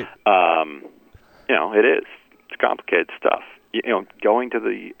 Right. It is. It's complicated stuff. Going to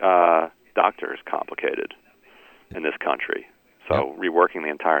the doctor is complicated in this country. So reworking the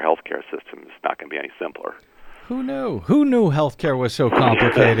entire healthcare system is not going to be any simpler. Who knew? Who knew healthcare was so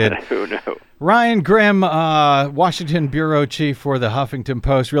complicated? Who knew? Ryan Grimm, Washington bureau chief for the Huffington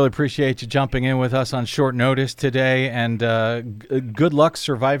Post. Really appreciate you jumping in with us on short notice today, and good luck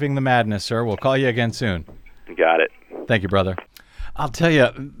surviving the madness, sir. We'll call you again soon. Got it. Thank you, brother. I'll tell you,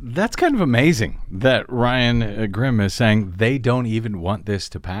 that's kind of amazing that Ryan Grimm is saying they don't even want this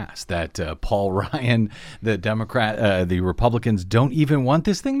to pass, that Paul Ryan, the Republicans don't even want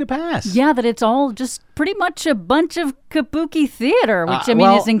this thing to pass. Yeah, that it's all just pretty much a bunch of kabuki theater, which,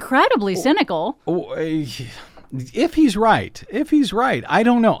 is incredibly cynical. If he's right, I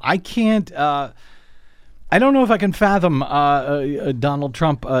don't know. I don't know if I can fathom Donald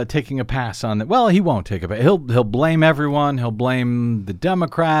Trump taking a pass on that. Well, he won't take a pass. He'll blame everyone. He'll blame the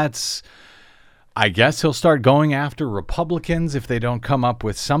Democrats. I guess he'll start going after Republicans if they don't come up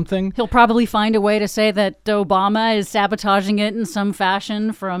with something. He'll probably find a way to say that Obama is sabotaging it in some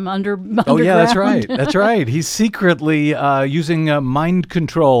fashion from underground. Oh, yeah, that's right. That's right. He's secretly using mind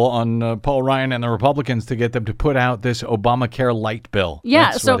control on Paul Ryan and the Republicans to get them to put out this Obamacare light bill.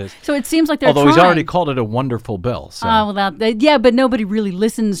 Yeah, so it seems like they're Although trying. He's already called it a wonderful bill. So. But nobody really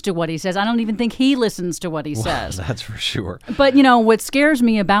listens to what he says. I don't even think he listens to what he says. That's for sure. But, what scares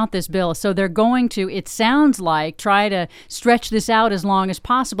me about this bill, so they're going to, it sounds like, try to stretch this out as long as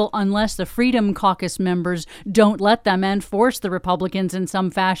possible unless the Freedom Caucus members don't let them and force the Republicans in some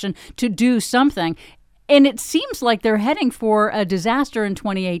fashion to do something. And it seems like they're heading for a disaster in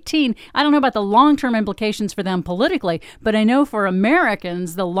 2018. I don't know about the long-term implications for them politically, but I know for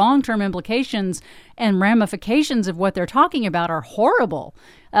Americans, the long-term implications and ramifications of what they're talking about are horrible.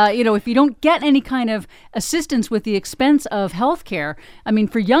 If you don't get any kind of assistance with the expense of health care, I mean,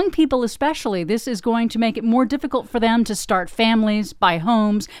 for young people especially, this is going to make it more difficult for them to start families, buy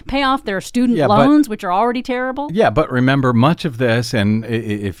homes, pay off their student loans, which are already terrible. Yeah, but remember, much of this, and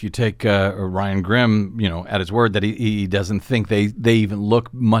if you take Ryan Grimm, at his word that he doesn't think they even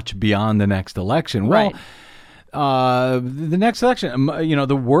look much beyond the next election. Right. The next election,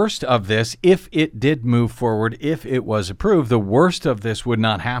 the worst of this, if it did move forward, if it was approved, the worst of this would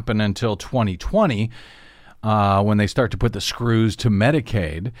not happen until 2020 when they start to put the screws to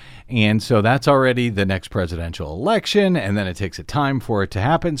Medicaid. And so that's already the next presidential election, and then it takes a time for it to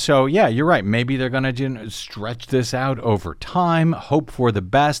happen. So, yeah, you're right. Maybe they're going to stretch this out over time, hope for the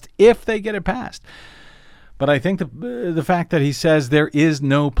best if they get it passed. But I think the fact that he says there is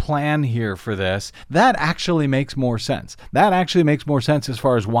no plan here for this, that actually makes more sense. That actually makes more sense as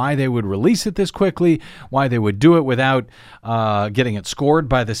far as why they would release it this quickly, why they would do it without getting it scored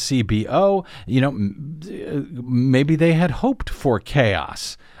by the CBO. Maybe they had hoped for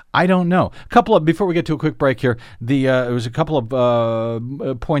chaos. I don't know. Before we get to a quick break here, there was a couple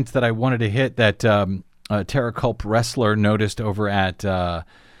of points that I wanted to hit that Tara Culp Wrestler noticed over at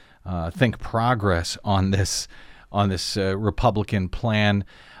Think Progress on this Republican plan.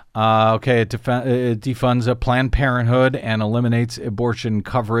 It defunds Planned Parenthood and eliminates abortion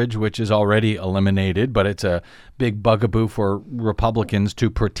coverage, which is already eliminated, but it's a big bugaboo for Republicans to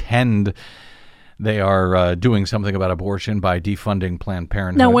pretend they are doing something about abortion by defunding Planned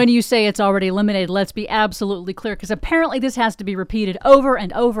Parenthood. Now, when you say it's already eliminated, let's be absolutely clear, because apparently this has to be repeated over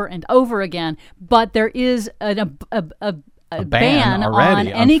and over and over again, but there is a ban on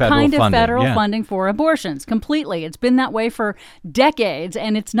any kind of federal funding for abortions. Completely. It's been that way for decades,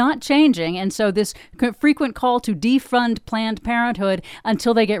 and it's not changing. And so this frequent call to defund Planned Parenthood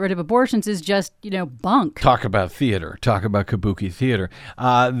until they get rid of abortions is just, bunk. Talk about theater. Talk about kabuki theater.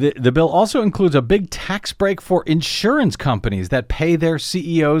 The bill also includes a big tax break for insurance companies that pay their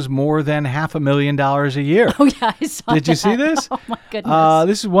CEOs more than $500,000 a year. Oh, yeah, I saw Did you see this? Oh, my goodness.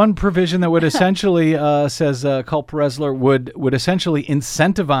 This is one provision that would essentially, says Culp Wrestler, would essentially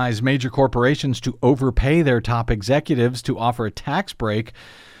incentivize major corporations to overpay their top executives to offer a tax break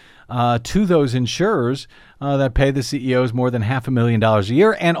to those insurers that pay the CEOs more than $500,000 a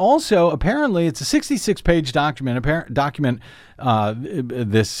year. And also, apparently, it's a 66-page document.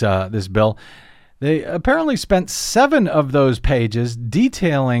 This bill. They apparently spent 7 of those pages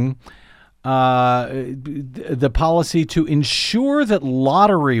detailing the policy to ensure that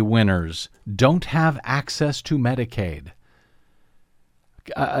lottery winners don't have access to Medicaid.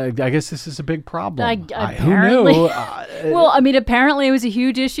 I guess this is a big problem. Apparently. Who knew? Apparently it was a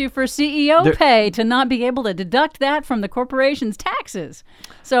huge issue for CEO pay to not be able to deduct that from the corporation's taxes.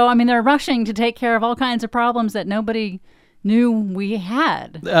 So, they're rushing to take care of all kinds of problems that nobody knew we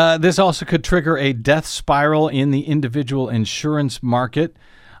had. This also could trigger a death spiral in the individual insurance market,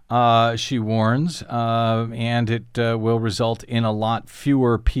 she warns, and it will result in a lot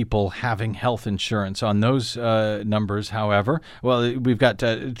fewer people having health insurance. On those numbers, however, we've got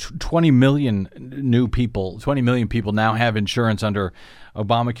 20 million people now have insurance under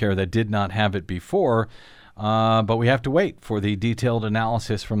Obamacare that did not have it before. But we have to wait for the detailed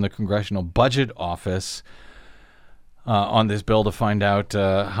analysis from the Congressional Budget Office on this bill to find out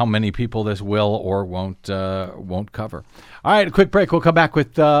how many people this will or won't cover. All right, a quick break. We'll come back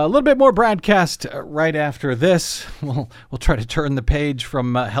with a little bit more BradCast right after this. We'll try to turn the page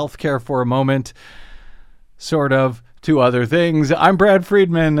from healthcare for a moment, sort of, to other things. I'm Brad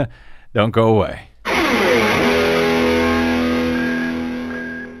Friedman. Don't go away.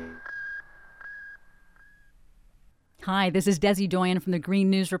 Hi, this is Desi Doyen from the Green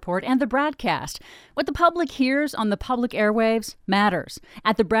News Report and the BradCast. What the public hears on the public airwaves matters.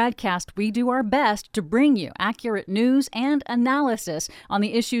 At the BradCast, we do our best to bring you accurate news and analysis on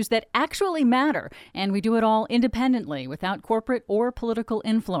the issues that actually matter, and we do it all independently, without corporate or political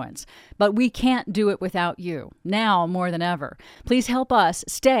influence. But we can't do it without you, now more than ever. Please help us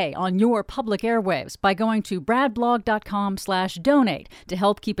stay on your public airwaves by going to bradblog.com/donate to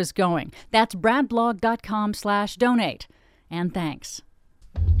help keep us going. That's bradblog.com/donate. And thanks.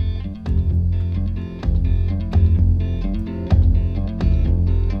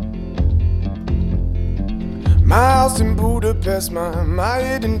 My house in Budapest, my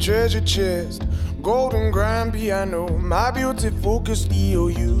hidden treasure chest, golden grand piano, my beauty focused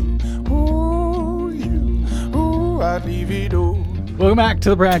EOU. Ooh, I'd leave it all. Welcome back to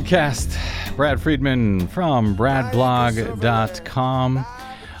the BradCast. Brad Friedman from bradblog.com.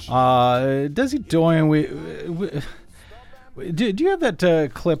 Desi Doyen, do you have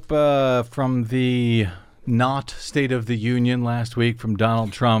that clip from the not State of the Union last week from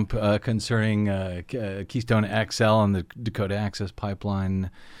Donald Trump concerning Keystone XL and the Dakota Access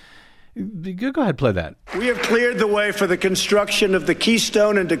Pipeline? Go ahead, play that. We have cleared the way for the construction of the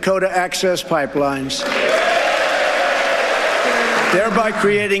Keystone and Dakota Access pipelines, thereby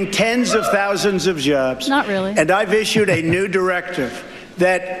creating tens of thousands of jobs. Not really. And I've issued a new directive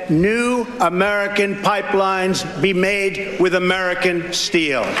that new American pipelines be made with American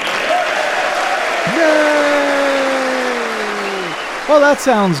steel. Well, that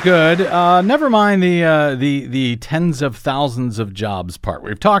sounds good. Never mind the tens of thousands of jobs part.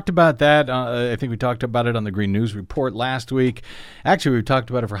 We've talked about that. I think we talked about it on the Green News Report last week. Actually, we've talked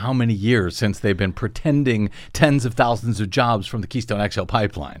about it for how many years since they've been pretending tens of thousands of jobs from the Keystone XL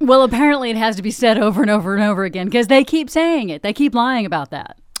pipeline. Well, apparently it has to be said over and over and over again because they keep saying it. They keep lying about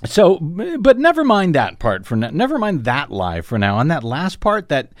that. So, but never mind that part for now. Never mind that lie for now. On that last part,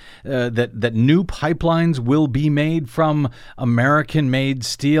 that new pipelines will be made from American-made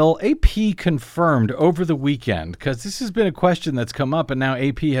steel, AP confirmed over the weekend, because this has been a question that's come up, and now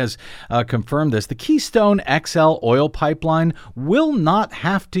AP has confirmed this. The Keystone XL oil pipeline will not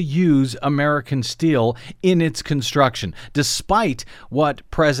have to use American steel in its construction, despite what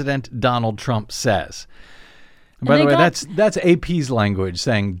President Donald Trump says. By the way, that's AP's language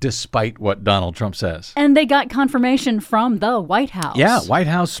saying despite what Donald Trump says. And they got confirmation from the White House. Yeah, White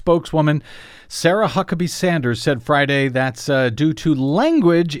House spokeswoman Sarah Huckabee Sanders said Friday that's due to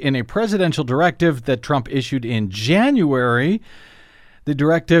language in a presidential directive that Trump issued in January. The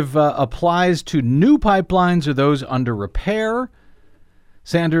directive applies to new pipelines or those under repair.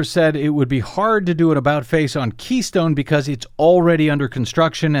 Sanders said it would be hard to do an about-face on Keystone because it's already under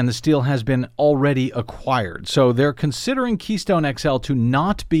construction and the steel has been already acquired. So they're considering Keystone XL to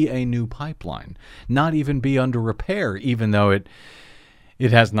not be a new pipeline, not even be under repair, even though it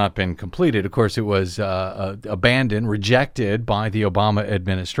has not been completed. Of course, it was abandoned, rejected by the Obama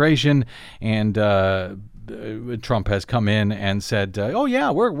administration, and Trump has come in and said, oh,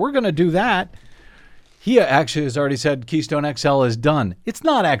 yeah, we're going to do that. He actually has already said Keystone XL is done. It's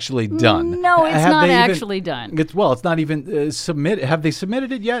not actually done. No, it's not actually done. It's not even submitted. Have they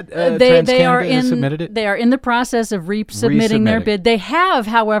submitted it yet? They are submitted it? They are in the process of resubmitting their bid. They have,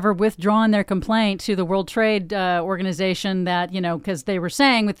 however, withdrawn their complaint to the World Trade Organization that, because they were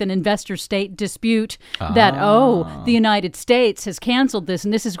saying with an investor-state dispute that, the United States has canceled this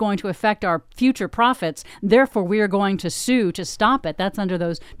and this is going to affect our future profits. Therefore, we are going to sue to stop it. That's under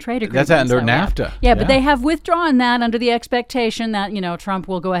those trade agreements. That's under NAFTA. Yeah, but they have withdrawn that under the expectation that, Trump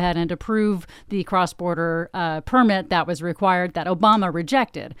will go ahead and approve the cross-border permit that was required that Obama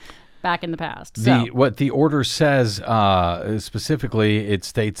rejected back in the past. What the order says specifically, it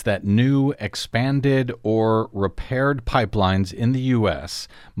states that new, expanded, or repaired pipelines in the U.S.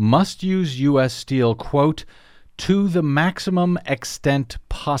 must use U.S. steel, quote, to the maximum extent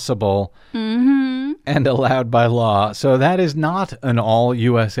possible and allowed by law. So that is not an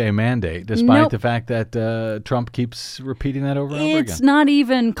all-USA mandate, despite the fact that Trump keeps repeating that over and over again. It's not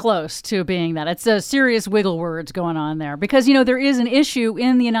even close to being that. It's a serious wiggle words going on there. Because, there is an issue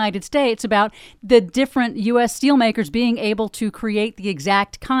in the United States about the different U.S. steelmakers being able to create the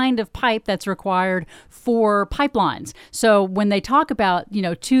exact kind of pipe that's required for pipelines. So when they talk about,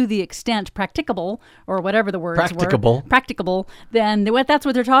 to the extent practicable, or whatever the words practicable, then that's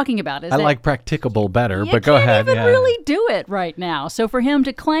what they're talking about. I like practicable better, but go ahead. You can't even really do it right now. So for him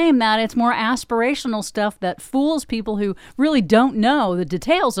to claim that it's more aspirational stuff that fools people who really don't know the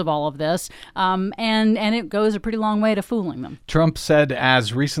details of all of this, and it goes a pretty long way to fooling them. Trump said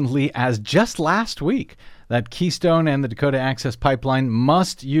as recently as just last week that Keystone and the Dakota Access Pipeline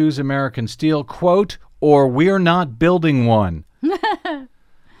must use American steel, quote, or we're not building one.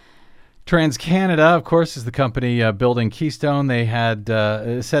 TransCanada, of course, is the company building Keystone. They had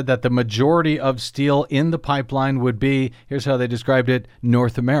said that the majority of steel in the pipeline would be, here's how they described it,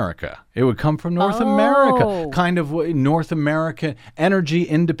 North America. It would come from North America, kind of North America, energy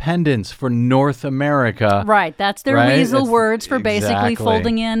independence for North America. Right, that's their weasel words for basically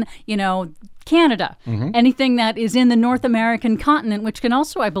folding in, Canada, anything that is in the North American continent, which can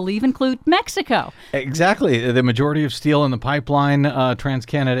also, I believe, include Mexico. Exactly. The majority of steel in the pipeline,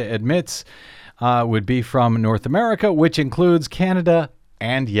 TransCanada admits, would be from North America, which includes Canada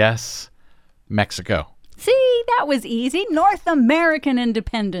and, yes, Mexico. See, that was easy. North American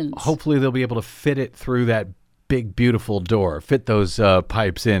independence. Hopefully they'll be able to fit it through that big, beautiful door. Fit those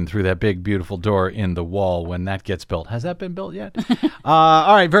pipes in through that big, beautiful door in the wall when that gets built. Has that been built yet?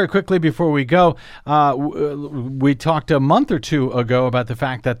 All right, very quickly before we go, we talked a month or two ago about the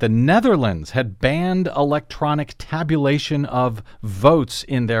fact that the Netherlands had banned electronic tabulation of votes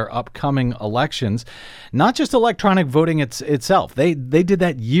in their upcoming elections. Not just electronic voting itself. They did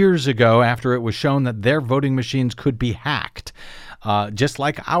that years ago after it was shown that their voting machines could be hacked. Just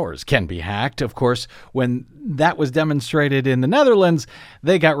like ours can be hacked. Of course, when that was demonstrated in the Netherlands,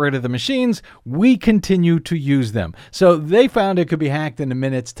 they got rid of the machines. We continue to use them. So they found it could be hacked in a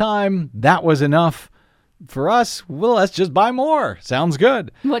minute's time. That was enough for us. Well, let's just buy more. Sounds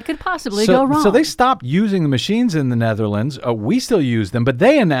good. What could possibly go wrong? So they stopped using the machines in the Netherlands. We still use them, but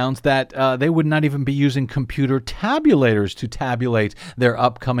they announced that they would not even be using computer tabulators to tabulate their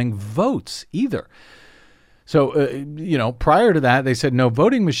upcoming votes either. So, prior to that, they said no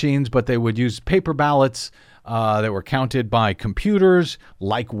voting machines, but they would use paper ballots that were counted by computers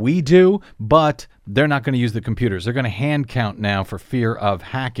like we do, but they're not going to use the computers. They're going to hand count now for fear of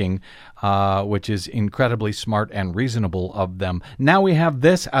hacking, which is incredibly smart and reasonable of them. Now we have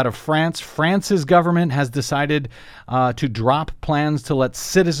this out of France. France's government has decided to drop plans to let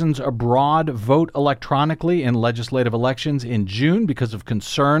citizens abroad vote electronically in legislative elections in June because of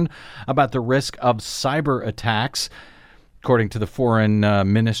concern about the risk of cyber attacks. According to the Foreign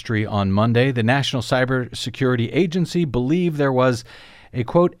Ministry on Monday, the National Cybersecurity Agency believed there was a,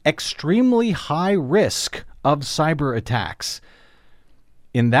 quote, extremely high risk of cyber attacks.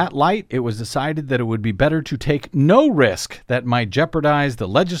 In that light, it was decided that it would be better to take no risk that might jeopardize the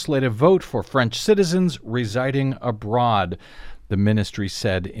legislative vote for French citizens residing abroad, the ministry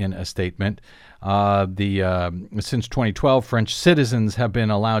said in a statement. Since 2012, French citizens have been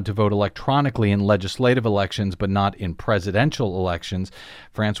allowed to vote electronically in legislative elections, but not in presidential elections.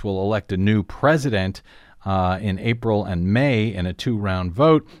 France will elect a new president in April and May in a 2-round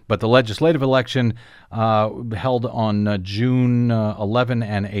vote, but the legislative election held on June 11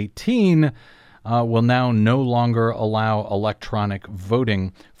 and 18 will now no longer allow electronic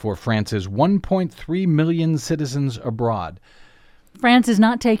voting for France's 1.3 million citizens abroad. France is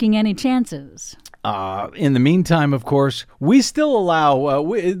not taking any chances. In the meantime, of course, we still allow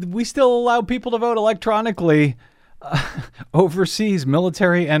we still allow people to vote electronically overseas,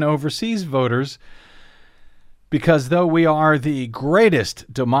 military and overseas voters, because though we are the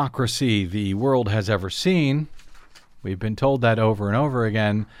greatest democracy the world has ever seen, we've been told that over and over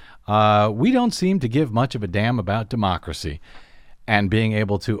again, we don't seem to give much of a damn about democracy and being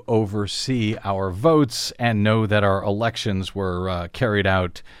able to oversee our votes and know that our elections were carried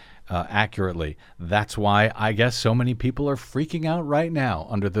out accurately. That's why I guess so many people are freaking out right now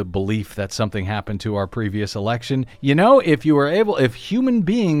under the belief that something happened to our previous election. If human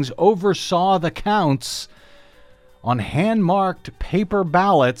beings oversaw the counts on hand-marked paper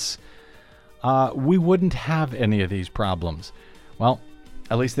ballots, we wouldn't have any of these problems. Well,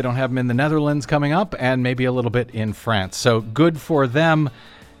 at least they don't have them in the Netherlands coming up, and maybe a little bit in France. So good for them.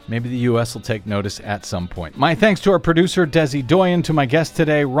 Maybe the U.S. will take notice at some point. My thanks to our producer, Desi Doyen, to my guest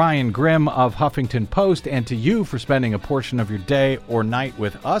today, Ryan Grimm of Huffington Post, and to you for spending a portion of your day or night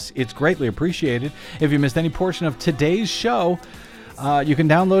with us. It's greatly appreciated. If you missed any portion of today's show, you can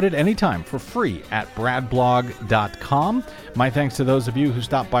download it anytime for free at bradblog.com. My thanks to those of you who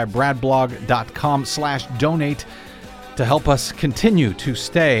stopped by bradblog.com/donate to help us continue to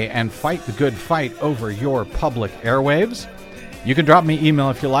stay and fight the good fight over your public airwaves. You can drop me email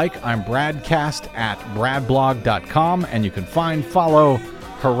if you like. I'm bradcast@bradblog.com, and you can find, follow,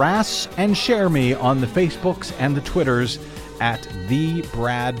 harass, and share me on the Facebooks and the Twitters at The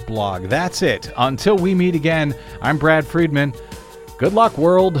Brad Blog. That's it. Until we meet again, I'm Brad Friedman. Good luck,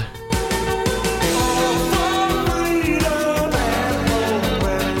 world.